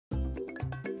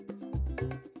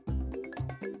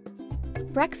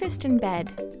Breakfast in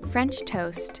bed, French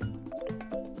toast.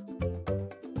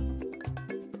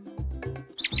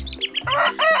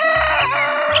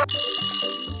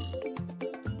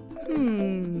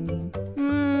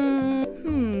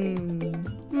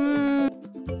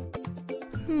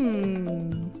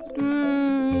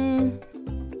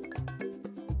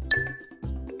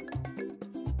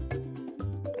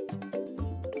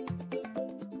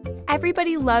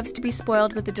 Everybody loves to be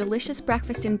spoiled with a delicious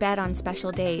breakfast in bed on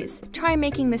special days. Try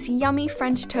making this yummy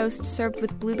French toast served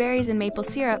with blueberries and maple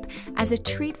syrup as a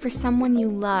treat for someone you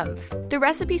love. The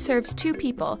recipe serves 2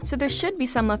 people, so there should be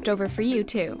some left over for you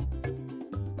too.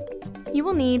 You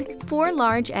will need 4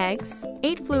 large eggs,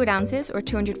 8 fluid ounces or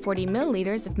 240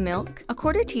 milliliters of milk, a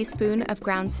 1/4 teaspoon of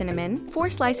ground cinnamon, 4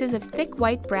 slices of thick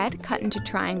white bread cut into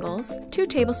triangles, 2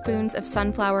 tablespoons of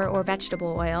sunflower or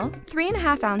vegetable oil,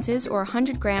 3½ ounces or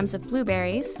 100 grams of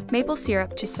blueberries, maple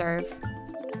syrup to serve.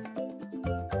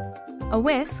 A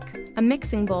whisk, a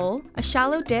mixing bowl, a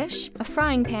shallow dish, a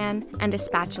frying pan, and a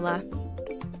spatula.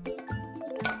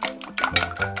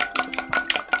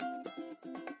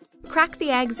 Crack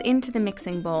the eggs into the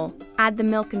mixing bowl, add the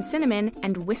milk and cinnamon,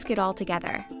 and whisk it all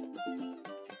together.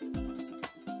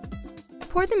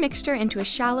 Pour the mixture into a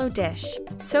shallow dish.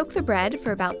 Soak the bread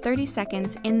for about 30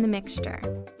 seconds in the mixture.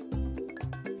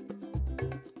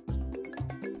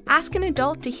 Ask an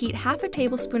adult to heat ½ a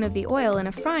tablespoon of the oil in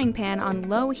a frying pan on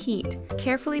low heat.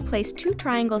 Carefully place 2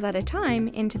 triangles at a time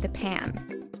into the pan.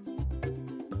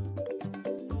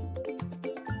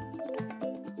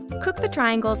 Cook the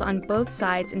triangles on both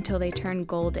sides until they turn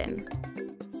golden.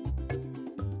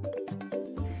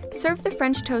 Serve the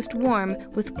French toast warm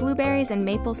with blueberries and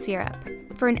maple syrup.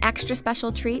 For an extra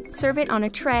special treat, serve it on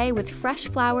a tray with fresh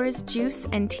flowers, juice,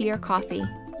 and tea or coffee.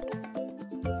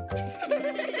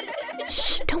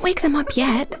 Shh, don't wake them up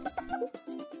yet.